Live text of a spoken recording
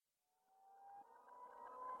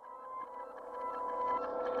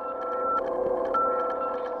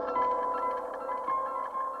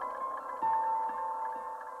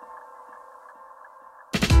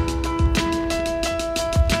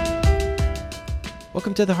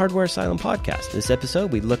Welcome to the Hardware Asylum podcast. This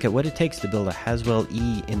episode, we look at what it takes to build a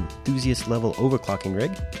Haswell-E enthusiast-level overclocking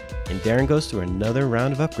rig, and Darren goes through another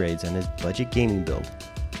round of upgrades on his budget gaming build.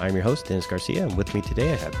 I'm your host, Dennis Garcia, and with me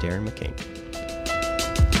today I have Darren McCain.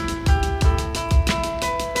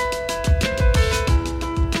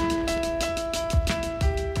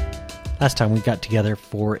 Last time we got together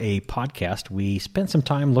for a podcast, we spent some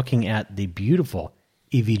time looking at the beautiful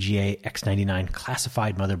EVGA X99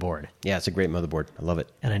 classified motherboard. Yeah, it's a great motherboard. I love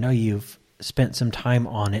it. And I know you've spent some time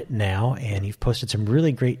on it now, and you've posted some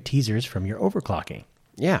really great teasers from your overclocking.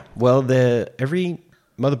 Yeah, well, every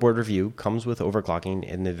motherboard review comes with overclocking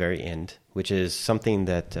in the very end, which is something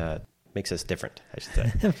that makes us different, I should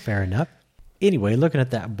say. Fair enough. Anyway, looking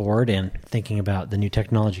at that board and thinking about the new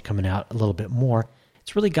technology coming out a little bit more,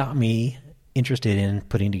 it's really got me interested in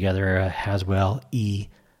putting together a Haswell-E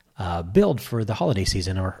build for the holiday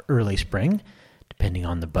season or early spring, depending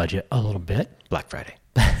on the budget a little bit. Black Friday.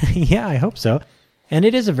 Yeah, I hope so. And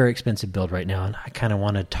it is a very expensive build right now, and I kind of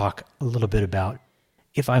want to talk a little bit about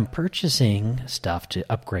if I'm purchasing stuff to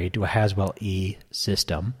upgrade to a Haswell-E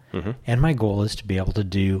system, and my goal is to be able to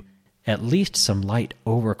do at least some light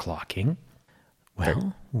overclocking.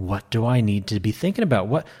 Well, what do I need to be thinking about?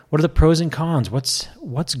 What are the pros and cons?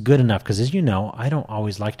 What's good enough? Because as you know, I don't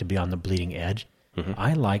always like to be on the bleeding edge.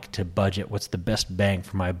 I like to budget what's the best bang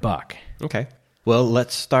for my buck. Okay. Well,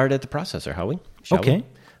 let's start at the processor, shall we? All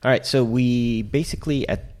right. So we basically,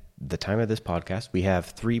 at the time of this podcast, we have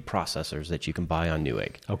three processors that you can buy on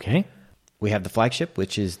Newegg. Okay. We have the flagship,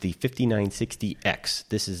 which is the 5960X.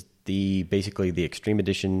 This is basically the Extreme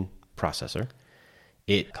Edition processor.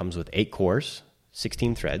 It comes with 8 cores,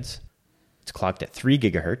 16 threads. It's clocked at 3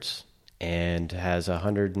 gigahertz and has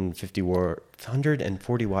 140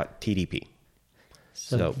 watt TDP.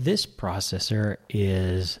 So this processor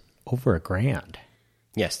is over $1,000.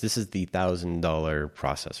 Yes, this is the $1,000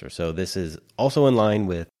 processor. So this is also in line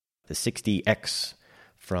with the 60X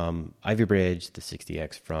from Ivy Bridge, the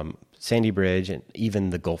 60X from Sandy Bridge, and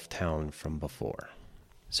even the Gulf Town from before.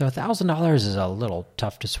 So $1,000 is a little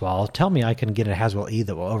tough to swallow. Tell me I can get a Haswell-E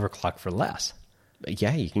that will overclock for less.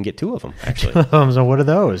 Yeah, you can get 2 of them, actually. So what are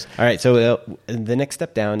those? All right, so the next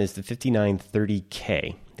step down is the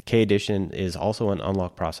 5930K. The K edition is also an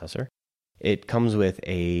unlock processor. It comes with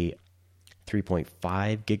a 3.5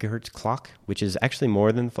 gigahertz clock, which is actually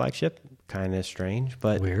more than the flagship. Kind of strange,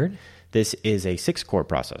 but weird. This is a 6-core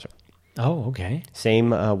processor. Oh, okay. Same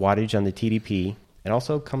wattage on the TDP. It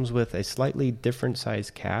also comes with a slightly different size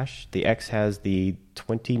cache. The X has the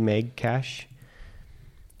 20 meg cache.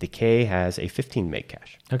 The K has a 15 meg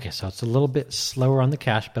cache. Okay, so it's a little bit slower on the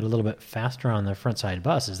cache, but a little bit faster on the front side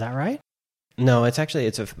bus. Is that right? No, it's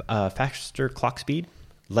a faster clock speed,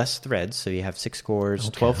 less threads. So you have 6 cores,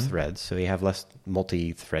 12 threads. So you have less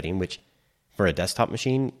multi-threading, which for a desktop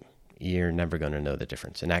machine, you're never going to know the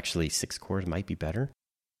difference. And actually, 6 cores might be better.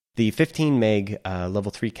 The 15 meg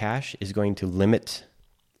level 3 cache is going to limit,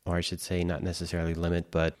 or I should say not necessarily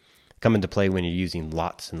limit, but come into play when you're using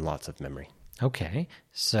lots and lots of memory. Okay,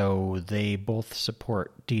 so they both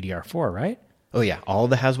support DDR4, right? Oh yeah, all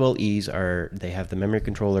the Haswell-E's they have the memory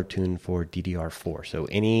controller tuned for DDR4. So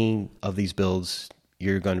any of these builds,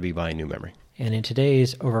 you're going to be buying new memory. And in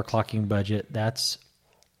today's overclocking budget, that's,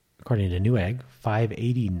 according to Newegg,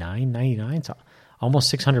 $589.99, so almost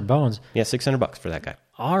 600 bones. Yeah, $600 for that guy.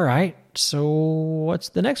 All right, so what's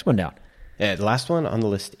the next one down? The last one on the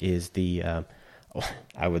list is the,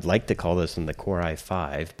 I would like to call this one the Core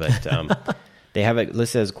i5, but they have it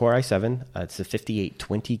listed as Core i7. It's the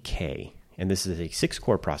 5820K. And this is a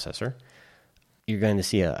 6-core processor. You're going to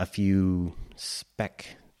see a few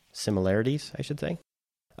spec similarities, I should say.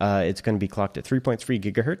 It's going to be clocked at 3.3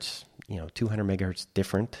 gigahertz, 200 megahertz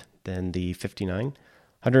different than the 59.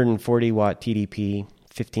 140 watt TDP,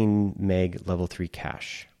 15 meg level 3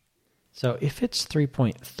 cache. So if it's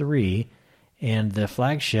 3.3 and the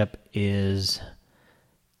flagship is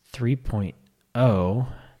 3.0,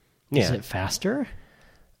 is it faster?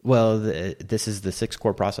 Well, this is the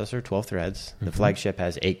 6-core processor, 12 threads. The flagship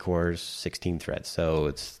has 8 cores, 16 threads. So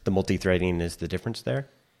it's the multi-threading is the difference there.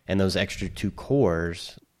 And those extra 2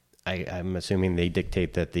 cores, I'm assuming they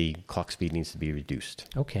dictate that the clock speed needs to be reduced.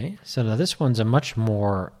 Okay. So now this one's a much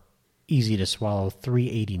more easy to swallow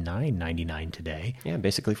 $389.99 today. Yeah,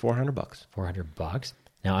 basically $400. $400.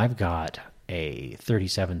 Now I've got a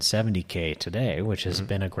 3770K today, which has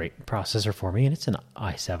been a great processor for me, and it's an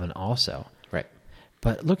i7 also. Right.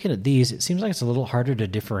 But looking at these, it seems like it's a little harder to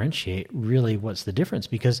differentiate really what's the difference,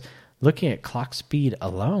 because looking at clock speed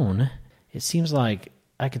alone, it seems like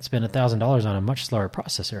I could spend $1,000 on a much slower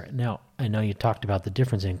processor. Now, I know you talked about the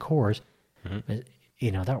difference in cores, but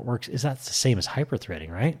that works. Is that the same as hyperthreading,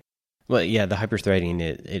 right? Well, yeah, the hyperthreading,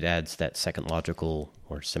 it adds that second logical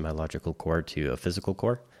or semi-logical core to a physical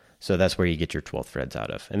core. So that's where you get your 12 threads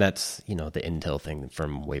out of. And that's, the Intel thing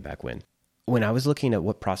from way back when. When I was looking at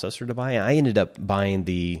what processor to buy, I ended up buying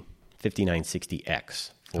the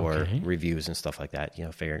 5960X for reviews and stuff like that.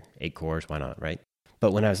 Figure 8 cores, why not, right?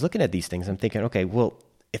 But when I was looking at these things, I'm thinking, okay, well,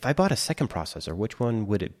 if I bought a second processor, which one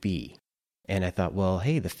would it be? And I thought, well,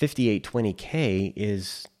 hey, the 5820K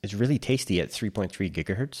is really tasty at 3.3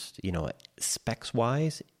 gigahertz.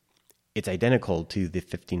 Specs-wise, it's identical to the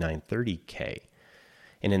 5930K.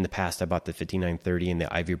 And in the past, I bought the 5930 and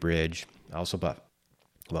the Ivy Bridge. I also bought,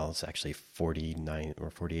 it's actually 49 or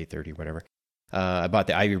 4830, whatever. I bought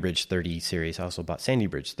the Ivy Bridge 30 series. I also bought Sandy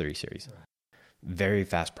Bridge 30 series. Very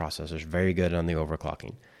fast processors, very good on the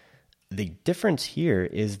overclocking. The difference here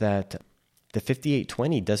is that the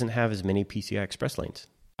 5820 doesn't have as many PCI Express lanes.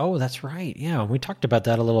 Oh, that's right. Yeah, we talked about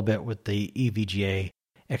that a little bit with the EVGA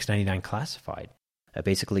X99 classified. I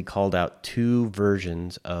basically called out 2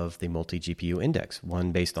 versions of the multi-GPU index,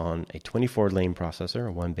 one based on a 24-lane processor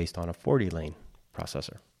and one based on a 40-lane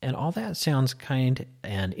processor. And all that sounds kind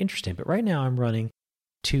and interesting, but right now I'm running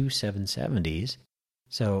 2 770s.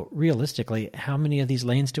 So realistically, how many of these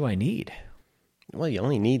lanes do I need? Well, you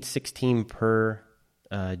only need 16 per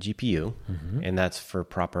GPU, and that's for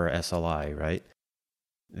proper SLI, right?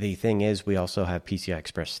 The thing is, we also have PCI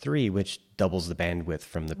Express 3, which doubles the bandwidth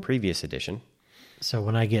from the previous edition. So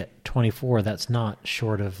when I get 24, that's not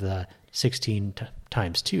short of the 16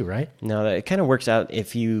 times 2, right? No, it kind of works out.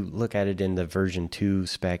 If you look at it in the version 2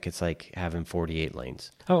 spec, it's like having 48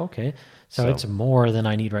 lanes. Oh, okay. So it's more than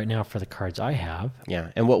I need right now for the cards I have.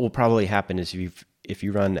 Yeah, and what will probably happen is if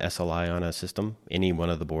you run SLI on a system, any one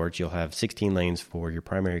of the boards, you'll have 16 lanes for your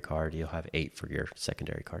primary card. You'll have 8 for your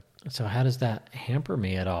secondary card. So how does that hamper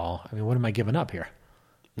me at all? I mean, what am I giving up here?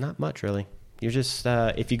 Not much, really. You're just,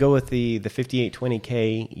 if you go with the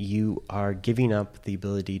 5820K, you are giving up the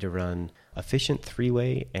ability to run efficient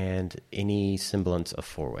 3-way and any semblance of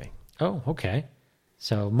 4-way. Oh, okay.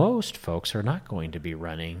 So most folks are not going to be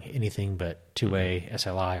running anything but 2-way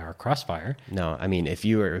SLI or Crossfire. No, I mean, if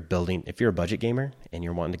you're a budget gamer and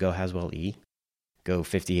you're wanting to go Haswell-E, go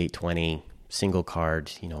 5820, single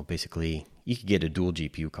card, basically you could get a dual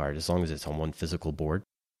GPU card as long as it's on one physical board.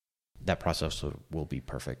 That processor will be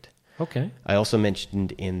perfect. Okay. I also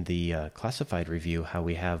mentioned in the classified review how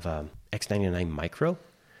we have X99 Micro,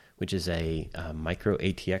 which is a micro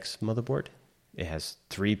ATX motherboard. It has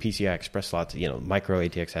 3 PCI Express slots. Micro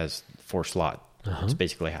ATX has 4 slots. It's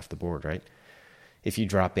basically half the board, right? If you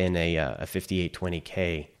drop in a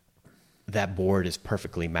 5820K, that board is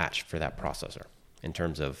perfectly matched for that processor in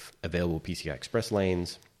terms of available PCI Express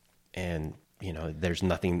lanes, and there's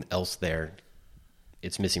nothing else there.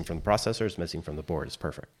 It's missing from the processor. It's missing from the board. It's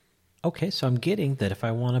perfect. Okay, so I'm getting that if I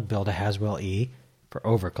want to build a Haswell-E for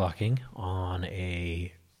overclocking on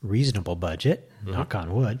a reasonable budget, knock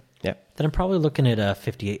on wood, then I'm probably looking at a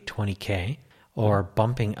 5820K or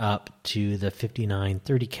bumping up to the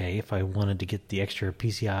 5930K if I wanted to get the extra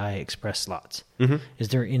PCI Express slots. Is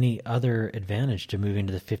there any other advantage to moving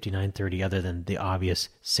to the 5930 other than the obvious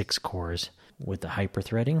 6 cores with the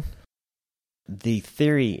hyperthreading? The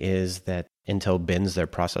theory is that Intel bends their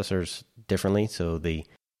processors differently, so the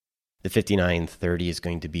 5930 is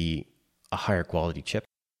going to be a higher quality chip.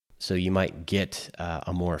 So you might get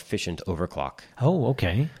a more efficient overclock. Oh,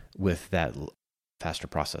 okay. With that faster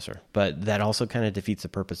processor. But that also kind of defeats the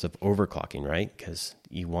purpose of overclocking, right? Because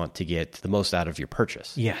you want to get the most out of your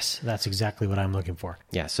purchase. Yes, that's exactly what I'm looking for.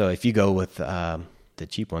 Yeah, so if you go with the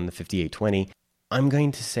cheap one, the 5820, I'm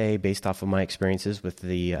going to say, based off of my experiences with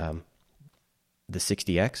the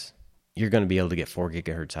 60X, you're going to be able to get 4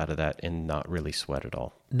 gigahertz out of that and not really sweat at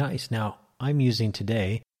all. Nice. Now, I'm using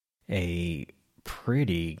today a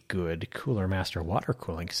pretty good Cooler Master water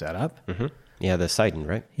cooling setup. Yeah, the Sidon,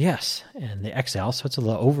 right? Yes, and the XL, so it's a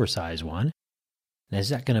little oversized one. Now, is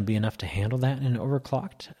that going to be enough to handle that in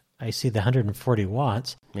overclocked? I see the 140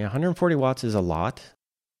 watts. Yeah, 140 watts is a lot.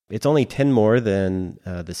 It's only 10 more than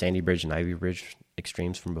the Sandy Bridge and Ivy Bridge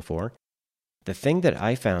extremes from before. The thing that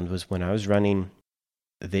I found was when I was running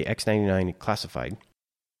the X99 classified,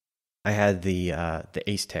 I had the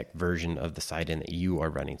Ace Tech version of the Sidon that you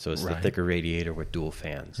are running. So it's the thicker radiator with dual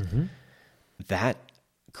fans. That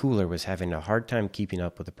cooler was having a hard time keeping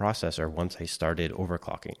up with the processor once I started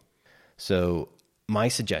overclocking. So my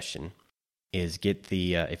suggestion is get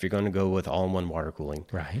the, if you're going to go with all-in-one water cooling,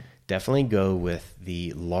 definitely go with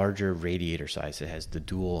the larger radiator size that has the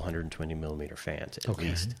dual 120 millimeter fans at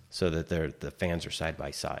least, so that the fans are side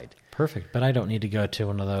by side. Perfect, but I don't need to go to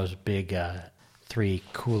one of those big 3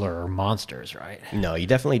 cooler monsters, right? No, you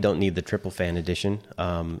definitely don't need the triple fan edition.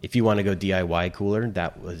 If you want to go DIY cooler,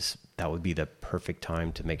 that would be the perfect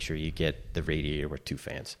time to make sure you get the radiator with 2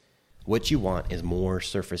 fans. What you want is more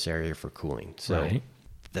surface area for cooling. So Right.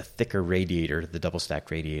 the thicker radiator, the double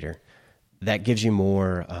stack radiator, that gives you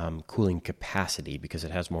more cooling capacity because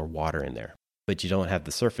it has more water in there. But you don't have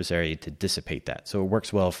the surface area to dissipate that. So it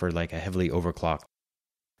works well for like a heavily overclocked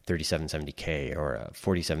 3770K or a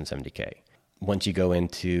 4770K. Once you go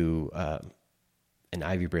into an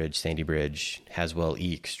Ivy Bridge, Sandy Bridge,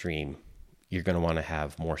 Haswell-E Extreme, you're going to want to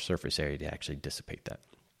have more surface area to actually dissipate that.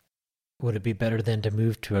 Would it be better then to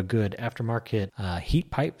move to a good aftermarket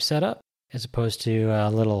heat pipe setup as opposed to a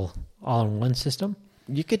little all-in-one system?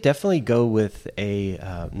 You could definitely go with a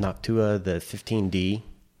Noctua, the 15D.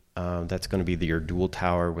 That's going to be your dual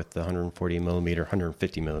tower with the 140 millimeter,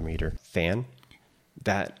 150 millimeter fan.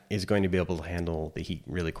 That is going to be able to handle the heat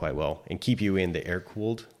really quite well and keep you in the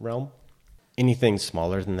air-cooled realm. Anything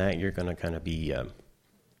smaller than that, you're going to kind of be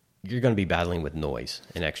battling with noise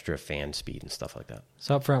and extra fan speed and stuff like that.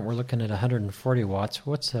 So up front, we're looking at 140 watts.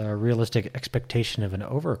 What's a realistic expectation of an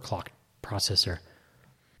overclock processor?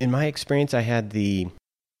 In my experience, I had the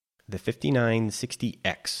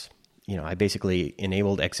 5960X. I basically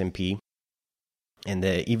enabled XMP, and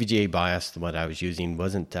the EVGA BIOS, what I was using,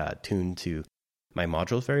 wasn't tuned to my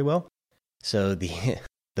modules very well. So the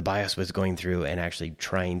BIOS was going through and actually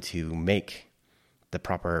trying to make the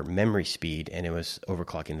proper memory speed, and it was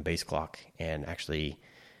overclocking the base clock and actually,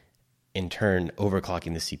 in turn,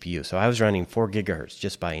 overclocking the CPU. So I was running 4 gigahertz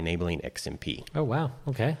just by enabling XMP. Oh, wow.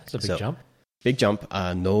 Okay. That's a big jump. Big jump.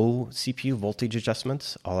 No CPU voltage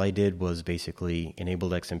adjustments. All I did was basically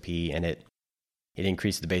enabled XMP, and it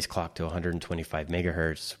increased the base clock to 125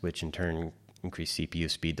 megahertz, which in turn increased CPU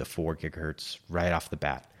speed to 4 gigahertz right off the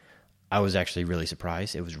bat. I was actually really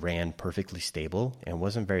surprised. It ran perfectly stable and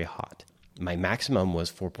wasn't very hot. My maximum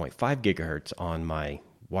was 4.5 gigahertz on my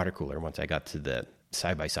water cooler once I got to the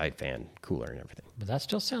side-by-side fan cooler and everything. But that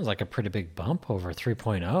still sounds like a pretty big bump over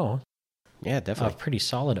 3.0. Yeah, definitely. A pretty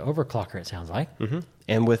solid overclocker, it sounds like. Mm-hmm.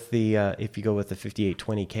 And with the if you go with the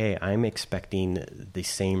 5820K, I'm expecting the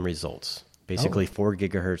same results. Basically, 4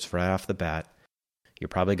 gigahertz right off the bat. You're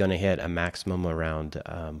probably going to hit a maximum around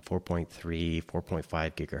 4.3, 4.5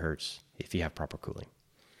 gigahertz if you have proper cooling.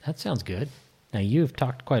 That sounds good. Now, you've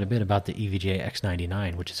talked quite a bit about the EVGA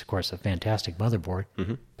X99, which is, of course, a fantastic motherboard,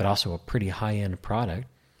 but also a pretty high-end product.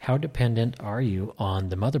 How dependent are you on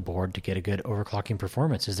the motherboard to get a good overclocking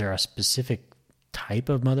performance? Is there a specific type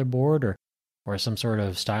of motherboard or some sort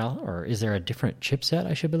of style, or is there a different chipset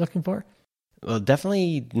I should be looking for? Well,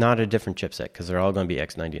 definitely not a different chipset because they're all going to be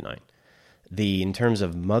X99. In terms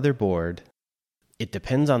of motherboard, it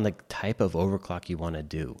depends on the type of overclock you want to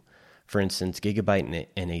do. For instance, Gigabyte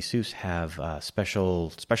and Asus have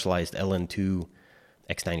specialized LN2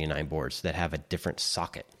 X99 boards that have a different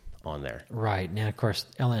socket on there. Right. Now, of course,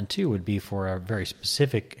 LN2 would be for a very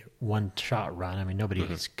specific one-shot run. I mean, nobody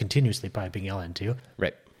is continuously piping LN2.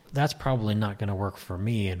 Right. That's probably not going to work for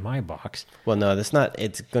me in my box. Well, no, that's not.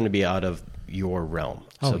 It's going to be out of your realm.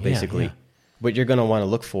 Oh, so basically, yeah. What you're going to want to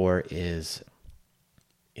look for is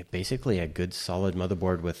basically a good solid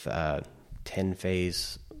motherboard with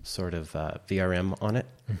 10-phase sort of VRM on it.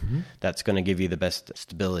 That's going to give you the best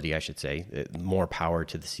stability, I should say, more power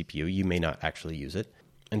to the CPU. You may not actually use it.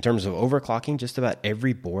 In terms of overclocking, just about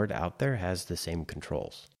every board out there has the same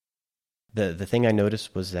controls. The thing I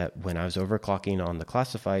noticed was that when I was overclocking on the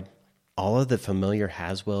classified, all of the familiar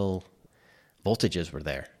Haswell voltages were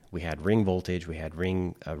there. We had ring voltage, we had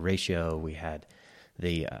ring ratio, we had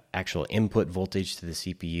the actual input voltage to the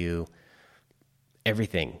CPU.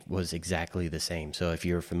 Everything was exactly the same. So if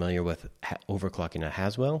you're familiar with overclocking a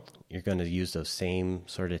Haswell, you're going to use those same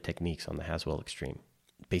sort of techniques on the Haswell Extreme.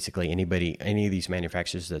 Basically, any of these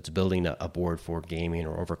manufacturers that's building a board for gaming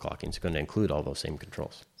or overclocking is going to include all those same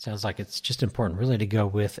controls. Sounds like it's just important really to go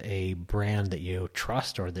with a brand that you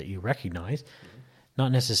trust or that you recognize,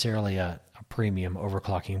 not necessarily a premium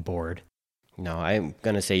overclocking board. No, I'm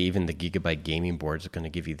going to say even the Gigabyte gaming boards are going to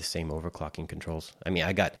give you the same overclocking controls. I mean,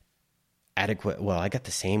 I got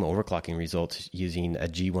the same overclocking results using a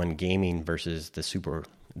G1 gaming versus the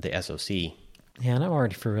SoC. Yeah, and I'm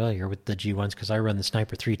already familiar with the G1s because I run the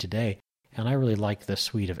Sniper 3 today, and I really like the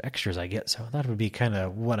suite of extras I get, so that would be kind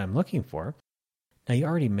of what I'm looking for. Now, you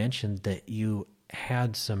already mentioned that you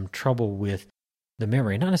had some trouble with the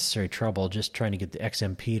memory. Not necessarily trouble, just trying to get the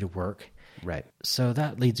XMP to work. Right. So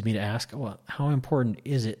that leads me to ask, well, how important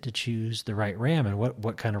is it to choose the right RAM, and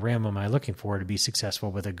what kind of RAM am I looking for to be successful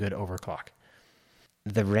with a good overclock?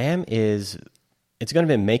 The RAM is it's going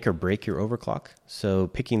to make or break your overclock. So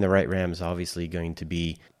picking the right RAM is obviously going to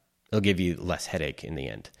be, it'll give you less headache in the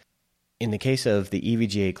end. In the case of the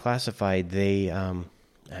EVGA classified, they, I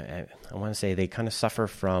want to say they kind of suffer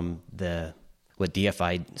from what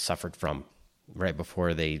DFI suffered from right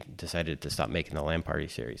before they decided to stop making the LAN party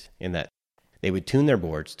series, in that they would tune their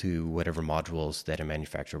boards to whatever modules that a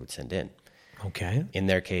manufacturer would send in. Okay. In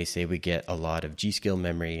their case, they would get a lot of G.Skill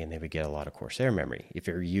memory and they would get a lot of Corsair memory. If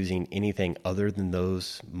you're using anything other than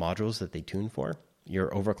those modules that they tune for,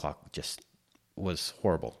 your overclock just was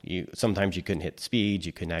horrible. Sometimes you couldn't hit speed,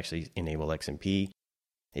 you couldn't actually enable XMP.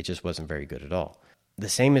 It just wasn't very good at all. The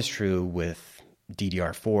same is true with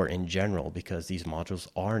DDR4 in general, because these modules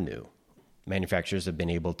are new. Manufacturers have been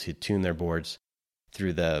able to tune their boards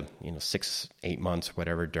through the 6-8 months,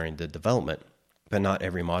 whatever, during the development, but not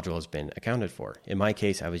every module has been accounted for. In my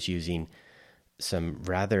case, I was using some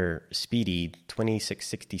rather speedy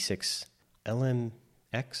 2666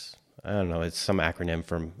 LMX. I don't know, it's some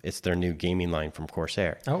acronym it's their new gaming line from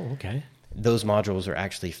Corsair. Oh, okay. Those modules are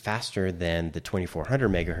actually faster than the 2400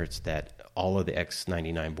 megahertz that all of the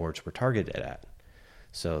X99 boards were targeted at.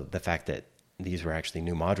 So the fact that these were actually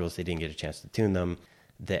new modules, they didn't get a chance to tune them.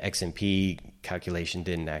 The XMP calculation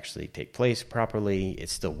didn't actually take place properly. It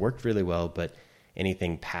still worked really well, but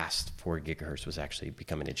anything past 4 gigahertz was actually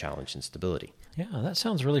becoming a challenge in stability. Yeah, that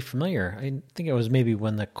sounds really familiar. I think it was maybe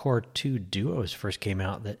when the Core 2 Duos first came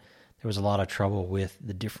out that there was a lot of trouble with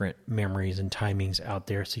the different memories and timings out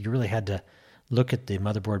there. So you really had to look at the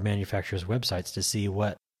motherboard manufacturers' websites to see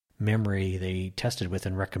what memory they tested with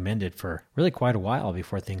and recommended for really quite a while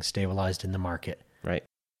before things stabilized in the market. Right.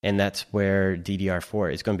 And that's where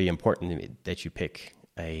DDR4 is going to be important, that you pick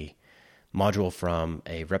a module from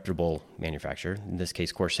a reputable manufacturer. In this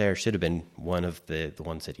case, Corsair should have been one of the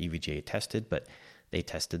ones that EVGA tested, but they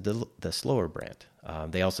tested the slower brand.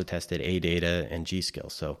 They also tested A-Data and G.Skill.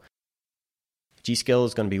 So G.Skill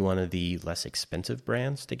is going to be one of the less expensive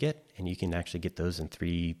brands to get, and you can actually get those in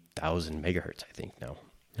 3,000 megahertz, I think, now.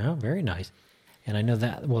 Oh, very nice. And I know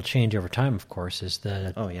that will change over time, of course, as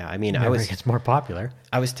the memory gets more popular.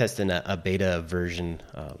 I was testing a beta version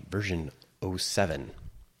 07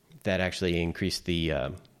 that actually increased the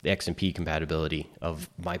XMP compatibility of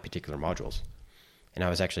my particular modules. And I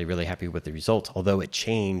was actually really happy with the results, although it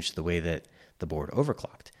changed the way that the board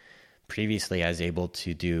overclocked. Previously, I was able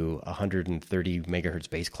to do 130 megahertz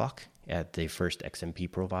base clock at the first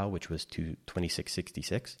XMP profile, which was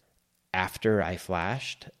 2666. After I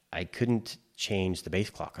flashed, I couldn't change the base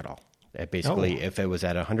clock at all. Basically, if it was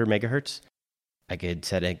at 100 megahertz, I could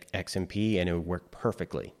set XMP and it would work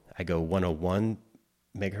perfectly. I go 101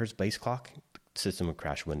 megahertz base clock, system would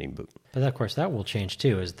crash, wouldn't even boot. But of course, that will change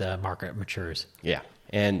too as the market matures. Yeah.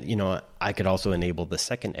 And, I could also enable the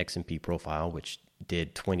second XMP profile, which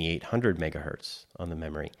did 2800 megahertz on the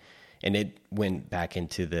memory. And it went back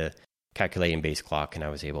into the calculating base clock, and I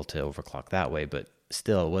was able to overclock that way. But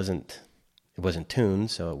still, it wasn't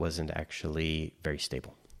tuned, so it wasn't actually very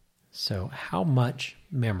stable. So how much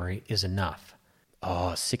memory is enough?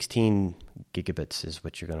 16 gigabits is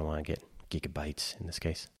what you're going to want to get. Gigabytes in this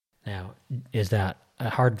case. Now, is that a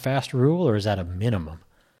hard and fast rule, or is that a minimum?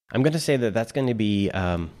 I'm going to say that that's going to be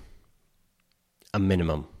a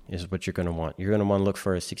minimum is what you're going to want. You're going to want to look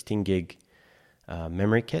for a 16 gig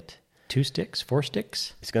memory kit. 2 sticks, 4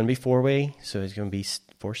 sticks? It's going to be 4-way, so it's going to be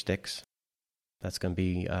 4 sticks. That's going to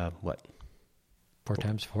be what? 4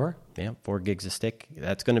 times 4? Yeah, 4 gigs a stick.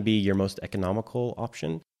 That's going to be your most economical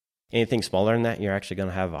option. Anything smaller than that, you're actually going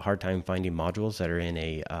to have a hard time finding modules that are in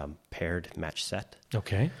a paired match set.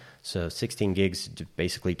 Okay. So 16 gigs, to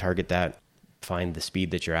basically target that, find the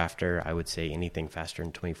speed that you're after. I would say anything faster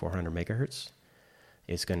than 2400 megahertz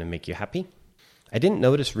is going to make you happy. I didn't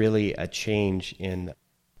notice really a change in,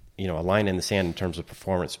 a line in the sand in terms of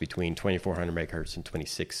performance between 2400 megahertz and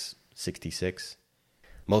 2666,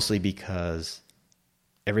 mostly because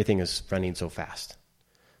everything is running so fast.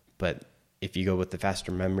 But if you go with the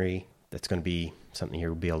faster memory, that's going to be something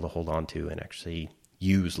you'll be able to hold on to and actually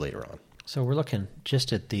use later on. So we're looking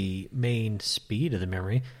just at the main speed of the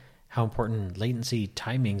memory. How important latency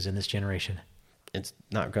timings in this generation? It's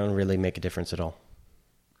not going to really make a difference at all.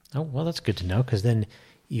 Oh, well, that's good to know, because then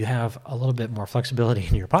you have a little bit more flexibility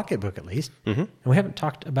in your pocketbook at least. Mm-hmm. And we haven't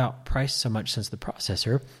talked about price so much since the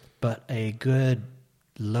processor, but a good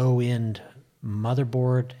low-end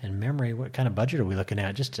motherboard and memory, what kind of budget are we looking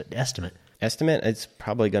at? Just an estimate. It's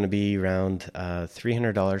probably going to be around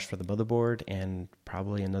 $300 for the motherboard and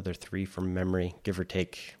probably another $300 for memory, give or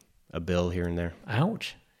take a bill here and there.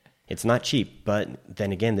 Ouch. It's not cheap, but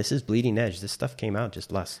then again, this is bleeding edge. This stuff came out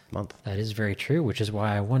just last month. That is very true, which is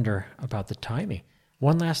why I wonder about the timing.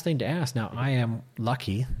 One last thing to ask. Now, I am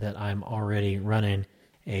lucky that I'm already running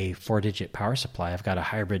a 4-digit power supply. I've got a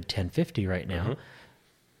hybrid 1050 right now.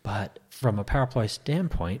 But from a power supply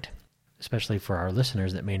standpoint, especially for our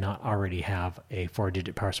listeners that may not already have a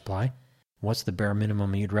 4-digit power supply, what's the bare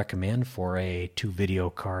minimum you'd recommend for a 2-video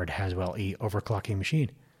card Haswell-E overclocking machine?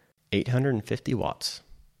 850 watts.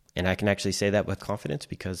 And I can actually say that with confidence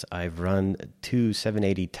because I've run 2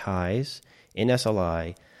 780 ties in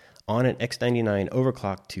SLI on an X99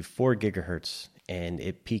 overclocked to 4 gigahertz, and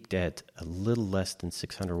it peaked at a little less than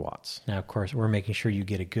 600 watts. Now, of course, we're making sure you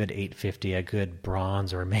get a good 850, a good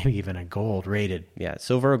bronze, or maybe even a gold rated. Yeah,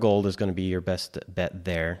 silver or gold is going to be your best bet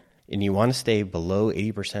there. And you want to stay below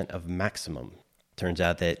 80% of maximum. Turns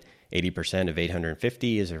out that 80% of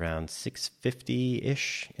 850 is around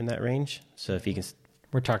 650-ish in that range. So if you can...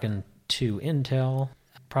 We're talking 2 Intel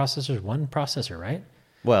processors, 1 processor, right?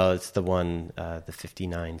 Well, it's the one, the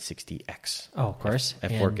 5960X. Oh, of course.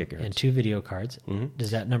 At 4 gigahertz. And 2 video cards. Mm-hmm.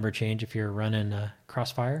 Does that number change if you're running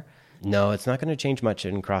Crossfire? No, it's not going to change much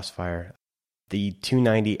in Crossfire. The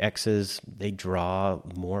 290Xs, they draw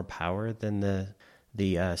more power than the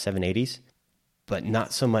 780s, but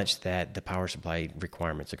not so much that the power supply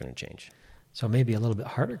requirements are going to change. So maybe a little bit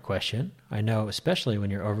harder question. I know, especially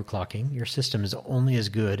when you're overclocking, your system is only as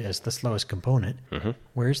good as the slowest component.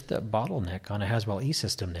 Where's the bottleneck on a Haswell-E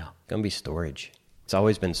system now? Going to be storage. It's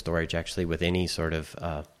always been storage, actually, with any sort of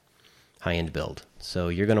high-end build. So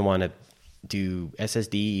you're going to want to do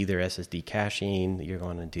SSD, either SSD caching. You're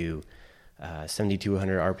going to do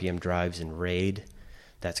 7,200 RPM drives in RAID.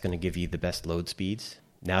 That's going to give you the best load speeds.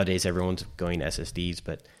 Nowadays, everyone's going SSDs,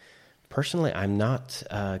 but personally, I'm not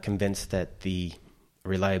convinced that the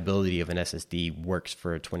reliability of an SSD works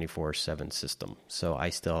for a 24/7 system. So I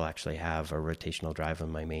still actually have a rotational drive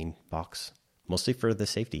on my main box, mostly for the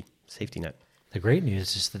safety net. The great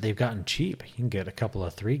news is that they've gotten cheap. You can get a couple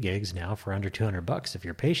of 3 gigs now for under $200 if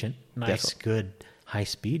you're patient. Nice, Definitely. Good,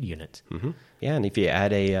 high-speed units. Yeah, and if you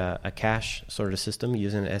add a cache sort of system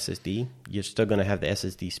using an SSD, you're still going to have the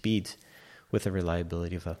SSD speeds with the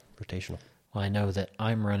reliability of a rotational. Well, I know that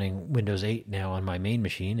I'm running Windows 8 now on my main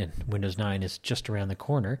machine, and Windows 9 is just around the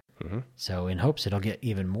corner. So in hopes it'll get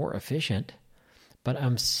even more efficient. But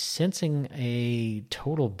I'm sensing a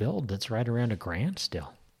total build that's right around $1,000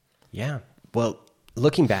 still. Yeah. Well,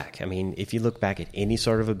 looking back, I mean, if you look back at any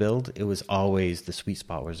sort of a build, it was always the sweet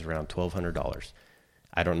spot was around $1,200.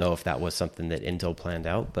 I don't know if that was something that Intel planned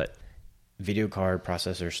out, but video card,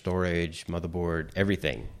 processor, storage, motherboard,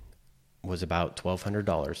 everything was about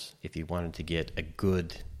 $1,200 if you wanted to get a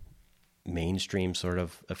good mainstream sort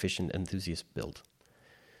of efficient enthusiast build.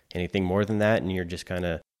 Anything more than that, and you're just kind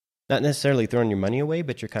of not necessarily throwing your money away,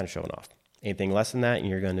 but you're kind of showing off. Anything less than that, and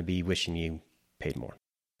you're going to be wishing you paid more.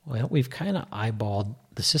 Well, we've kind of eyeballed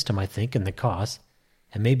the system, I think, and the cost.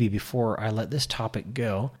 And maybe before I let this topic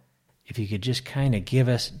go, if you could just kind of give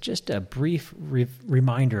us just a brief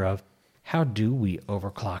reminder of how do we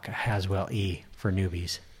overclock a Haswell-E for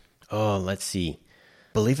newbies? Oh, let's see.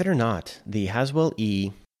 Believe it or not, the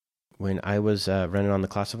Haswell-E, when I was running on the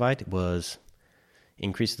classified, was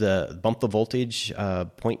bump the voltage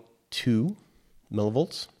 0.2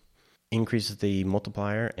 millivolts, increases the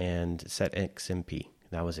multiplier, and set XMP.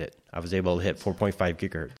 That was it. I was able to hit 4.5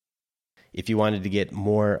 gigahertz. If you wanted to get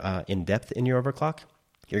more in-depth in your overclock,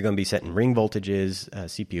 you're going to be setting ring voltages,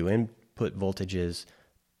 CPU input voltages,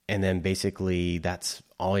 and then basically that's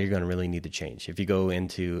all you're going to really need to change. If you go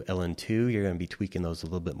into LN2, you're going to be tweaking those a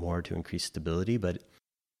little bit more to increase stability, but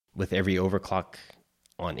with every overclock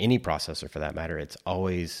on any processor for that matter, it's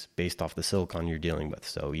always based off the silicon you're dealing with.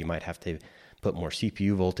 So you might have to put more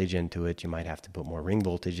CPU voltage into it. You might have to put more ring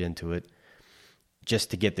voltage into it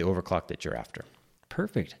just to get the overclock that you're after.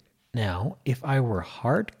 Perfect. Now, if I were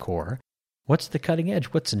hardcore, what's the cutting edge?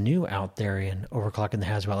 What's new out there in overclocking the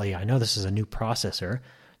Haswell-E? I know this is a new processor.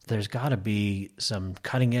 There's got to be some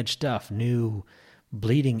cutting edge stuff, new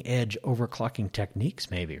bleeding edge overclocking techniques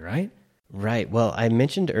maybe, right? Right. Well, I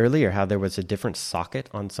mentioned earlier how there was a different socket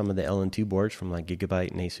on some of the LN2 boards from like Gigabyte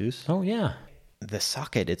and Asus. Oh, yeah. The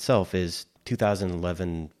socket itself is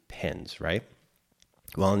 2011 pins, right?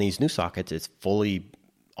 Well, in these new sockets, it's fully,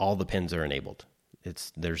 all the pins are enabled.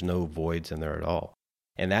 There's no voids in there at all.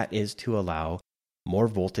 And that is to allow more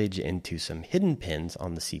voltage into some hidden pins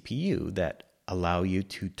on the CPU that allow you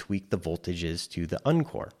to tweak the voltages to the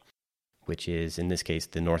uncore, which is, in this case,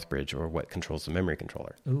 the North Bridge, or what controls the memory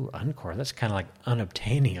controller. Ooh, uncore. That's kind of like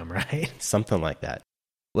unobtainium, right? Something like that.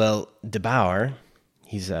 Well, DeBauer,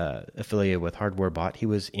 he's affiliated with HardwareBot. He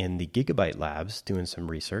was in the Gigabyte labs doing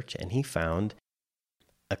some research, and he found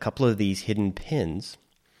a couple of these hidden pins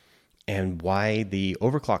and why the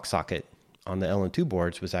overclock socket on the LN2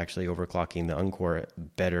 boards was actually overclocking the Uncore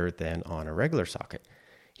better than on a regular socket.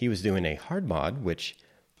 He was doing a hard mod, which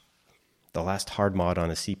the last hard mod on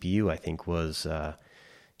a CPU, I think, was,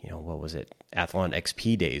 what was it? Athlon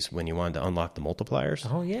XP days when you wanted to unlock the multipliers.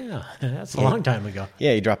 Oh, yeah. That's a long time ago.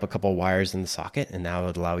 Yeah, you drop a couple wires in the socket, and now it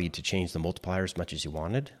would allow you to change the multiplier as much as you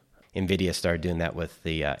wanted. NVIDIA started doing that with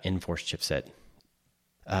the Enforce chipset.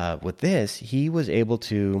 With this, he was able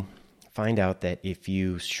to find out that if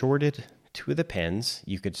you shorted two of the pins,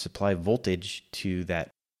 you could supply voltage to the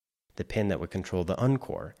pin that would control the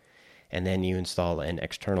Uncore. And then you install an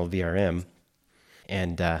external VRM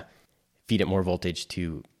and feed it more voltage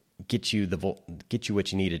to get you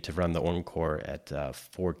what you needed to run the Uncore at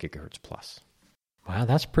 4 gigahertz plus. Wow,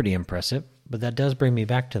 that's pretty impressive. But that does bring me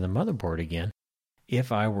back to the motherboard again.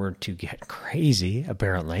 If I were to get crazy,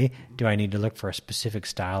 apparently, do I need to look for a specific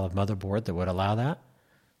style of motherboard that would allow that?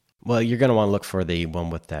 Well, you're going to want to look for the one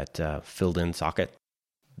with that filled-in socket.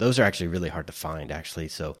 Those are actually really hard to find, actually.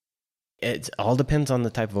 So it all depends on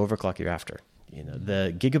the type of overclock you're after.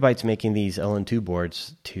 The Gigabyte's making these LN2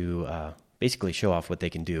 boards to basically show off what they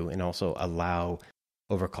can do and also allow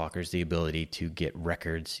overclockers the ability to get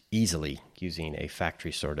records easily using a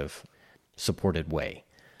factory sort of supported way.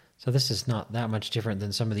 So this is not that much different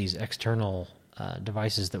than some of these external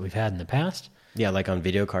devices that we've had in the past? Yeah, like on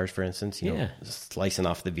video cards, for instance, slicing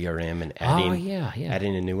off the VRM and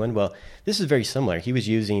adding a new one. Well, this is very similar. He was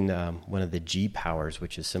using one of the G powers,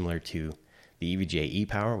 which is similar to the EVGA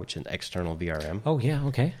E-Power, which is an external VRM. Oh, yeah,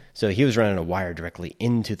 okay. So he was running a wire directly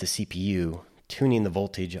into the CPU, tuning the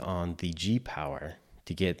voltage on the G power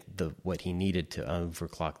to get what he needed to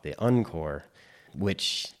overclock the Uncore,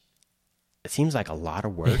 which it seems like a lot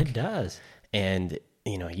of work. It does. And,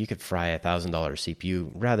 you could fry a $1,000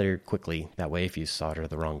 CPU rather quickly that way if you solder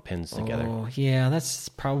the wrong pins together. Oh, yeah, that's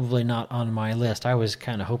probably not on my list. I was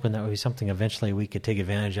kind of hoping that would be something eventually we could take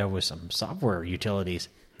advantage of with some software utilities.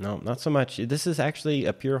 No, not so much. This is actually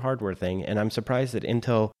a pure hardware thing, and I'm surprised that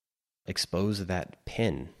Intel exposed that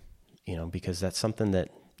pin, because that's something that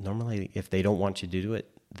normally if they don't want you to do it,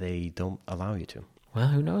 they don't allow you to. Well,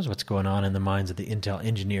 who knows what's going on in the minds of the Intel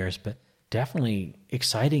engineers, but definitely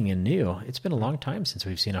exciting and new. It's been a long time since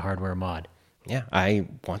we've seen a hardware mod. Yeah, I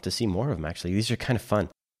want to see more of them, actually. These are kind of fun,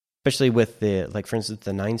 especially with for instance,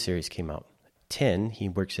 the 9 series came out. 10, he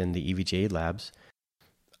works in the EVGA labs,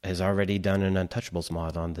 has already done an Untouchables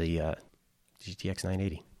mod on the GTX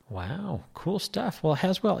 980. Wow, cool stuff. Well,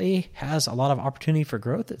 Haswell-E has a lot of opportunity for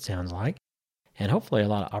growth, it sounds like, and hopefully a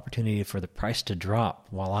lot of opportunity for the price to drop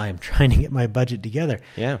while I'm trying to get my budget together.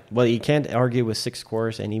 Yeah, well, you can't argue with 6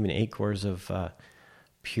 cores and even 8 cores of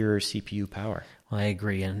pure CPU power. Well, I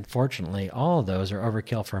agree. Unfortunately, all of those are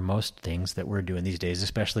overkill for most things that we're doing these days,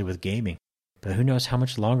 especially with gaming. But who knows how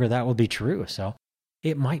much longer that will be true. So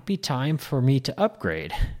it might be time for me to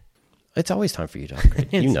upgrade. It's always time for you to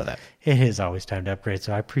upgrade. You know that. It is always time to upgrade.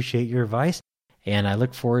 So I appreciate your advice, and I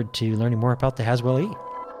look forward to learning more about the Haswell-E.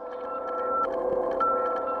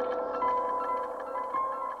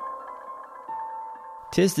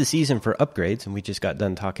 Tis the season for upgrades, and we just got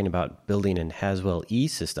done talking about building an Haswell-E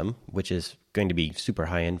system, which is going to be super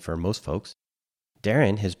high-end for most folks.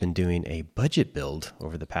 Darren has been doing a budget build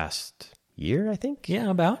over the past year, I think? Yeah,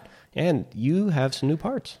 about. And you have some new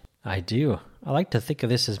parts. I do. I like to think of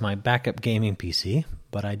this as my backup gaming PC,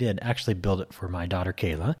 but I did actually build it for my daughter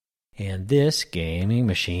Kayla. And this gaming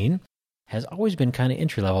machine has always been kind of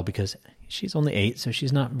entry-level because she's only 8, so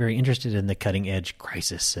she's not very interested in the cutting-edge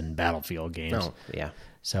Crisis and Battlefield games. Oh, yeah.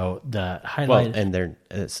 So the highlight... Well, and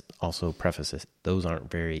there's also prefaces, those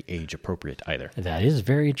aren't very age-appropriate either. That is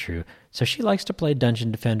very true. So she likes to play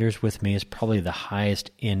Dungeon Defenders with me. It's probably the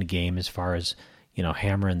highest end game as far as,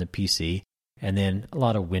 hammering the PC. And then a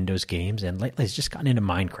lot of Windows games, and lately it's just gotten into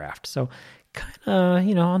Minecraft. So kind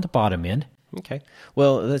of, on the bottom end. Okay.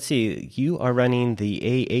 Well, let's see. You are running the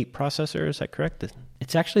A8 processor, is that correct?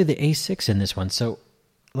 It's actually the A6 in this one. So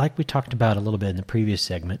like we talked about a little bit in the previous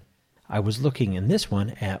segment, I was looking in this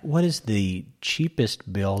one at what is the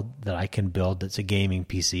cheapest build that I can build that's a gaming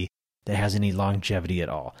PC that has any longevity at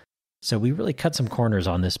all. So we really cut some corners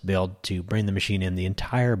on this build to bring the machine in. The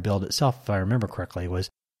entire build itself, if I remember correctly, was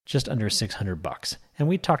just under $600. And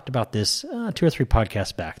we talked about this 2 or 3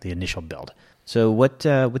 podcasts back, the initial build. So what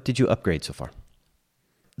did you upgrade so far?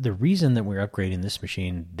 The reason that we're upgrading this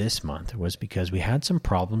machine this month was because we had some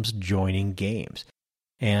problems joining games.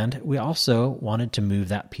 And we also wanted to move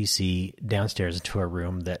that PC downstairs into a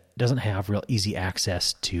room that doesn't have real easy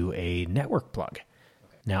access to a network plug.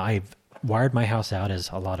 Now, I've wired my house out, as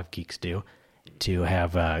a lot of geeks do, to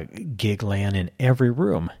have gig LAN in every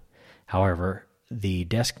room. However, the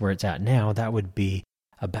desk where it's at now, that would be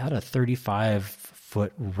about a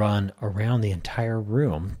 35-foot run around the entire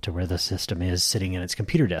room to where the system is sitting in its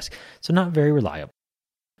computer desk. So not very reliable.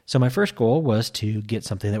 So my first goal was to get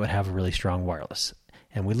something that would have a really strong wireless.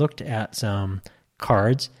 And we looked at some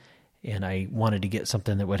cards, and I wanted to get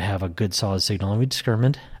something that would have a good solid signal. And we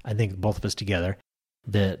determined, I think both of us together,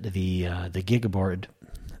 that the gigabyte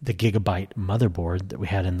motherboard that we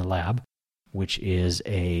had in the lab, which is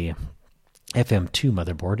a FM2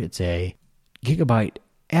 motherboard, it's a Gigabyte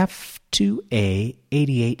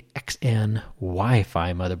F2A88XN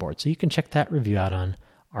Wi-Fi motherboard. So you can check that review out on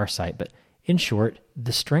our site. But in short,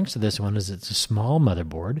 the strengths of this one is it's a small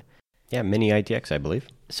motherboard. Yeah, mini ITX, I believe.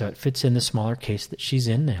 So it fits in the smaller case that she's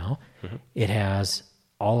in now. Mm-hmm. It has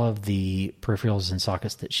all of the peripherals and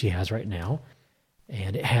sockets that she has right now.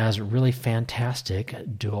 And it has really fantastic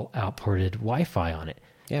dual outported Wi-Fi on it.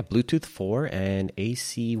 Yeah, Bluetooth 4 and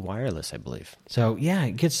AC wireless, I believe. So yeah,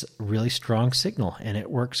 it gets really strong signal, and it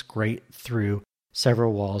works great through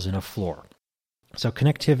several walls and a floor. So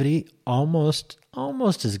connectivity almost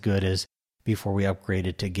as good as before we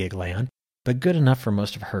upgraded to GigLAN, but good enough for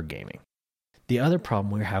most of her gaming. The other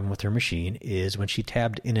problem we were having with her machine is when she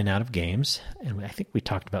tabbed in and out of games, and I think we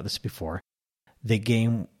talked about this before, the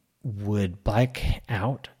game would black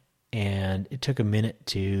out, and it took a minute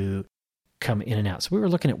to come in and out. So we were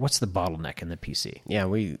looking at what's the bottleneck in the PC. Yeah,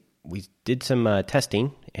 we did some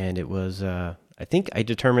testing, and it was, I think I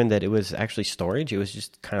determined that it was actually storage. It was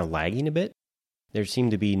just kind of lagging a bit. There seemed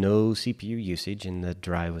to be no CPU usage, and the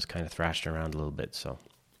drive was kind of thrashed around a little bit. So,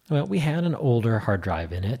 well, we had an older hard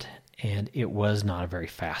drive in it, and it was not a very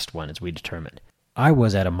fast one, as we determined. I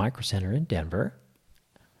was at a Micro Center in Denver.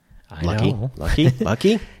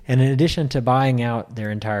 Lucky. And in addition to buying out their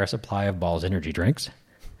entire supply of Ball's energy drinks,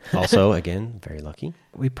 also, again, very lucky,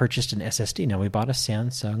 we purchased an SSD. Now, we bought a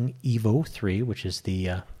Samsung Evo 3, which is the,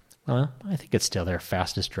 I think it's still their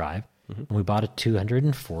fastest drive. Mm-hmm. And we bought a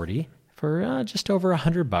 240 for just over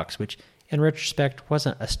 $100, which in retrospect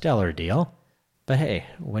wasn't a stellar deal. But hey,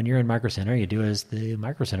 when you're in Micro Center, you do as the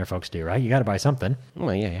Micro Center folks do, right? You got to buy something.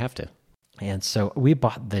 Well, yeah, you have to. And so we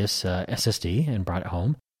bought this SSD and brought it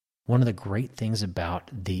home. One of the great things about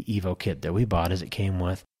the Evo kit that we bought is it came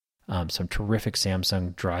with some terrific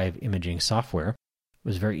Samsung drive imaging software. It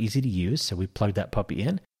was very easy to use, so we plugged that puppy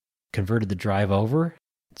in, converted the drive over,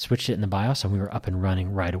 switched it in the BIOS, and we were up and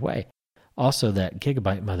running right away. Also, that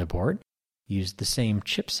Gigabyte motherboard used the same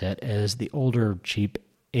chipset as the older, cheap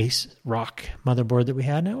Ace Rock motherboard that we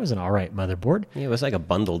had. Now, it was an all right motherboard. Yeah, it was like a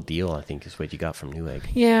bundled deal, I think, is what you got from Newegg.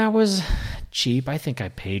 Yeah, it was cheap. I think I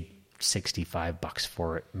paid $65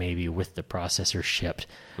 for it, maybe with the processor shipped.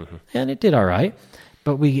 Mm-hmm. And it did all right.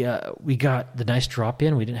 But we got the nice drop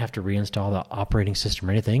in. We didn't have to reinstall the operating system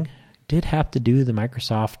or anything. Did have to do the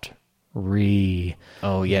Microsoft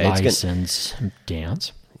license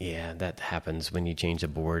dance. Yeah, that happens when you change a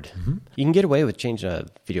board. Mm-hmm. You can get away with changing a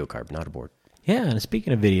video card, not a board. Yeah, and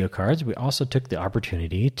speaking of video cards, we also took the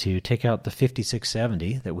opportunity to take out the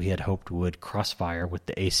 5670 that we had hoped would crossfire with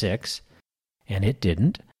the A6, and it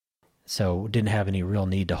didn't. So didn't have any real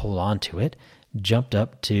need to hold on to it. Jumped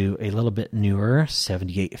up to a little bit newer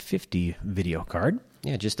 7850 video card.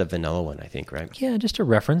 Yeah, just a vanilla one, I think, right? Yeah, just a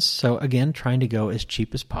reference. So again, trying to go as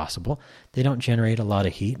cheap as possible. They don't generate a lot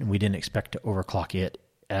of heat, and we didn't expect to overclock it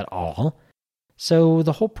at all. So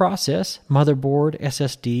the whole process, motherboard,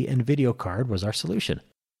 SSD, and video card was our solution.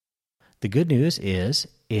 The good news is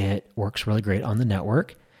it works really great on the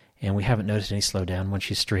network, and we haven't noticed any slowdown when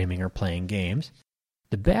she's streaming or playing games.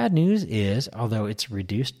 The bad news is, although it's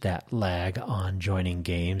reduced that lag on joining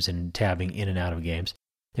games and tabbing in and out of games,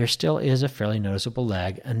 there still is a fairly noticeable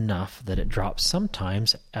lag enough that it drops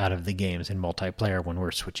sometimes out of the games in multiplayer when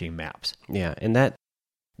we're switching maps. Yeah, and that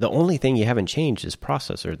the only thing you haven't changed is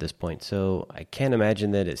processor at this point, so I can't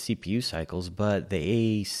imagine that it's CPU cycles, but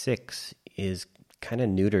the A6 is kind of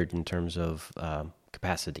neutered in terms of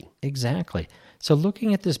capacity. Exactly. So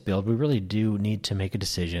looking at this build, we really do need to make a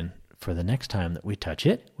decision for the next time that we touch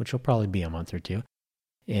it, which will probably be a month or two,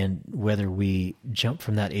 and whether we jump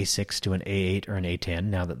from that A6 to an A8 or an A10,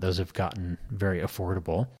 now that those have gotten very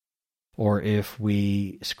affordable, or if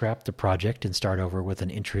we scrap the project and start over with an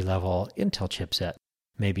entry-level Intel chipset,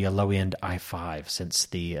 maybe a low-end i5, since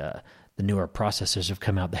the newer processors have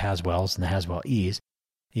come out, the Haswells and the Haswell-E's.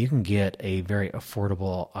 You can get a very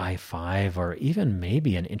affordable i5 or even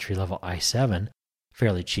maybe an entry-level i7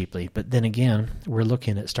 fairly cheaply. But then again, we're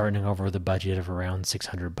looking at starting over with a budget of around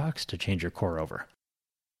 $600 to change your core over.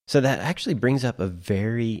 So that actually brings up a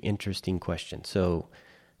very interesting question. So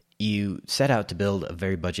you set out to build a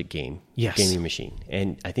very budget gaming machine,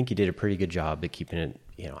 and I think you did a pretty good job at keeping it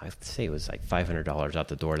I'd say it was like $500 out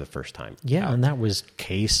the door the first time. Yeah, out. and that was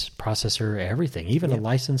case, processor, everything, even a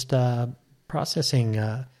licensed processing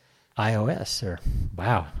iOS. Or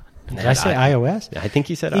wow, did I say iOS? I think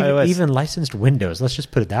you said iOS. Even licensed Windows. Let's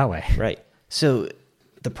just put it that way. Right. So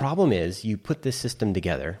the problem is you put this system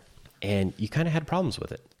together, and you kind of had problems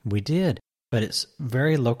with it. We did, but it's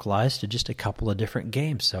very localized to just a couple of different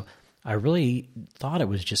games. So I really thought it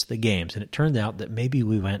was just the games, and it turned out that maybe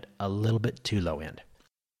we went a little bit too low end.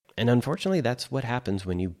 And unfortunately, that's what happens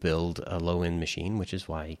when you build a low-end machine, which is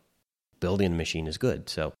why building a machine is good.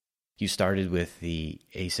 So you started with the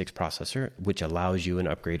A6 processor, which allows you an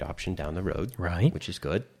upgrade option down the road, right? Which is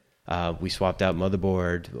good. We swapped out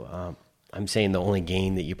motherboard. I'm saying the only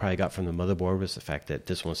gain that you probably got from the motherboard was the fact that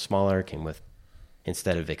this one's smaller, came with,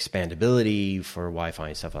 instead of expandability for Wi-Fi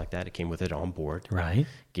and stuff like that, it came with it on board. Right.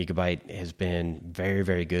 Gigabyte has been very,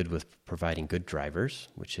 very good with providing good drivers,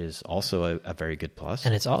 which is also a very good plus.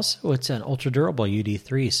 And it's an ultra-durable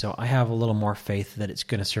UD3, so I have a little more faith that it's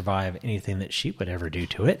going to survive anything that she would ever do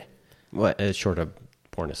to it. What, short of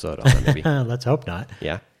pouring a soda on it, maybe. Let's hope not.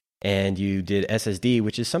 Yeah. And you did SSD,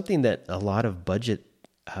 which is something that a lot of budget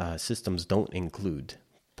systems don't include,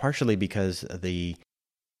 partially because of the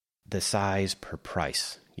size per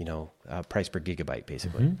price, price per gigabyte,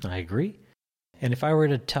 basically. Mm-hmm, I agree. And if I were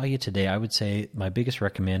to tell you today, I would say my biggest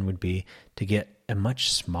recommend would be to get a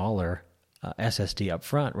much smaller SSD up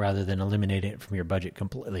front rather than eliminating it from your budget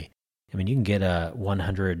completely. I mean, you can get a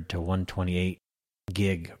 100 to 128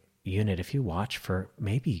 gig unit if you watch for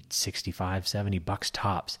maybe $65-$70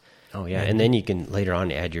 tops. Oh yeah, and then you can later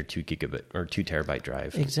on add your 2 gigabit or 2 terabyte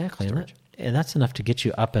drive. Exactly, and that's enough to get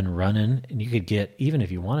you up and running. And you could get, even if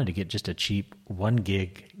you wanted to get just a cheap 1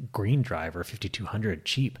 gig green drive or 5200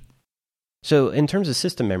 cheap. So in terms of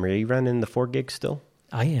system memory, are you running the 4 gigs still?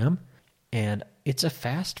 I am, and it's a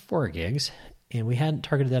fast 4 gigs, and we hadn't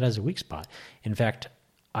targeted that as a weak spot. In fact,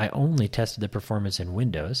 I only tested the performance in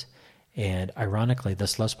Windows, and ironically, the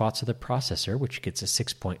slow spots of the processor, which gets a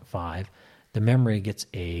 6.5, the memory gets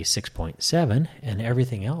a 6.7, and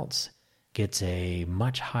everything else gets a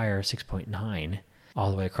much higher 6.9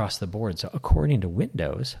 all the way across the board. So according to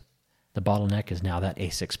Windows, the bottleneck is now that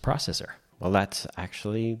A6 processor. Well, that's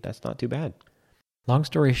not too bad. Long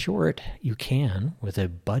story short, you can, with a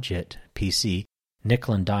budget PC,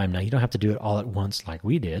 nickel and dime. Now, you don't have to do it all at once like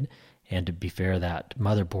we did. And to be fair, that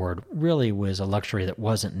motherboard really was a luxury that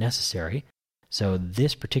wasn't necessary. So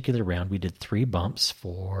this particular round, we did 3 bumps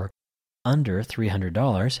for under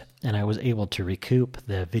 $300, and I was able to recoup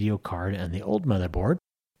the video card and the old motherboard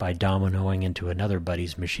by dominoing into another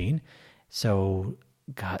buddy's machine. So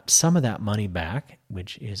got some of that money back,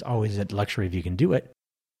 which is always a luxury if you can do it,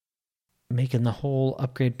 making the whole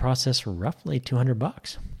upgrade process roughly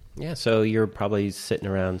 $200. Yeah, so you're probably sitting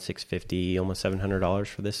around $650, almost $700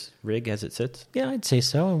 for this rig as it sits? Yeah, I'd say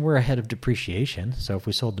so, and we're ahead of depreciation. So if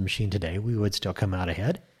we sold the machine today, we would still come out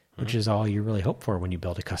ahead, which is all you really hope for when you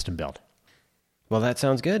build a custom build. Well, that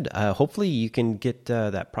sounds good. Hopefully you can get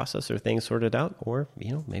that processor thing sorted out, or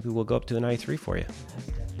maybe we'll go up to an i3 for you.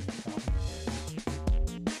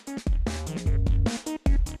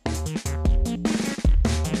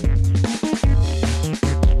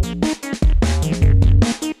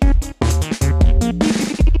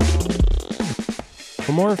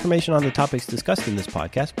 For more information on the topics discussed in this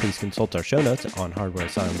podcast, please consult our show notes on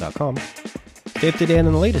hardwareasylum.com. Stay up to date on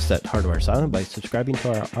the latest at Hardware Asylum by subscribing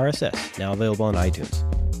to our RSS, now available on iTunes.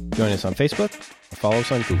 Join us on Facebook or follow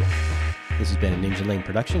us on Google. This has been a Ninja Lane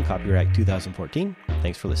production, copyright 2014.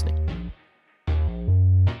 Thanks for listening.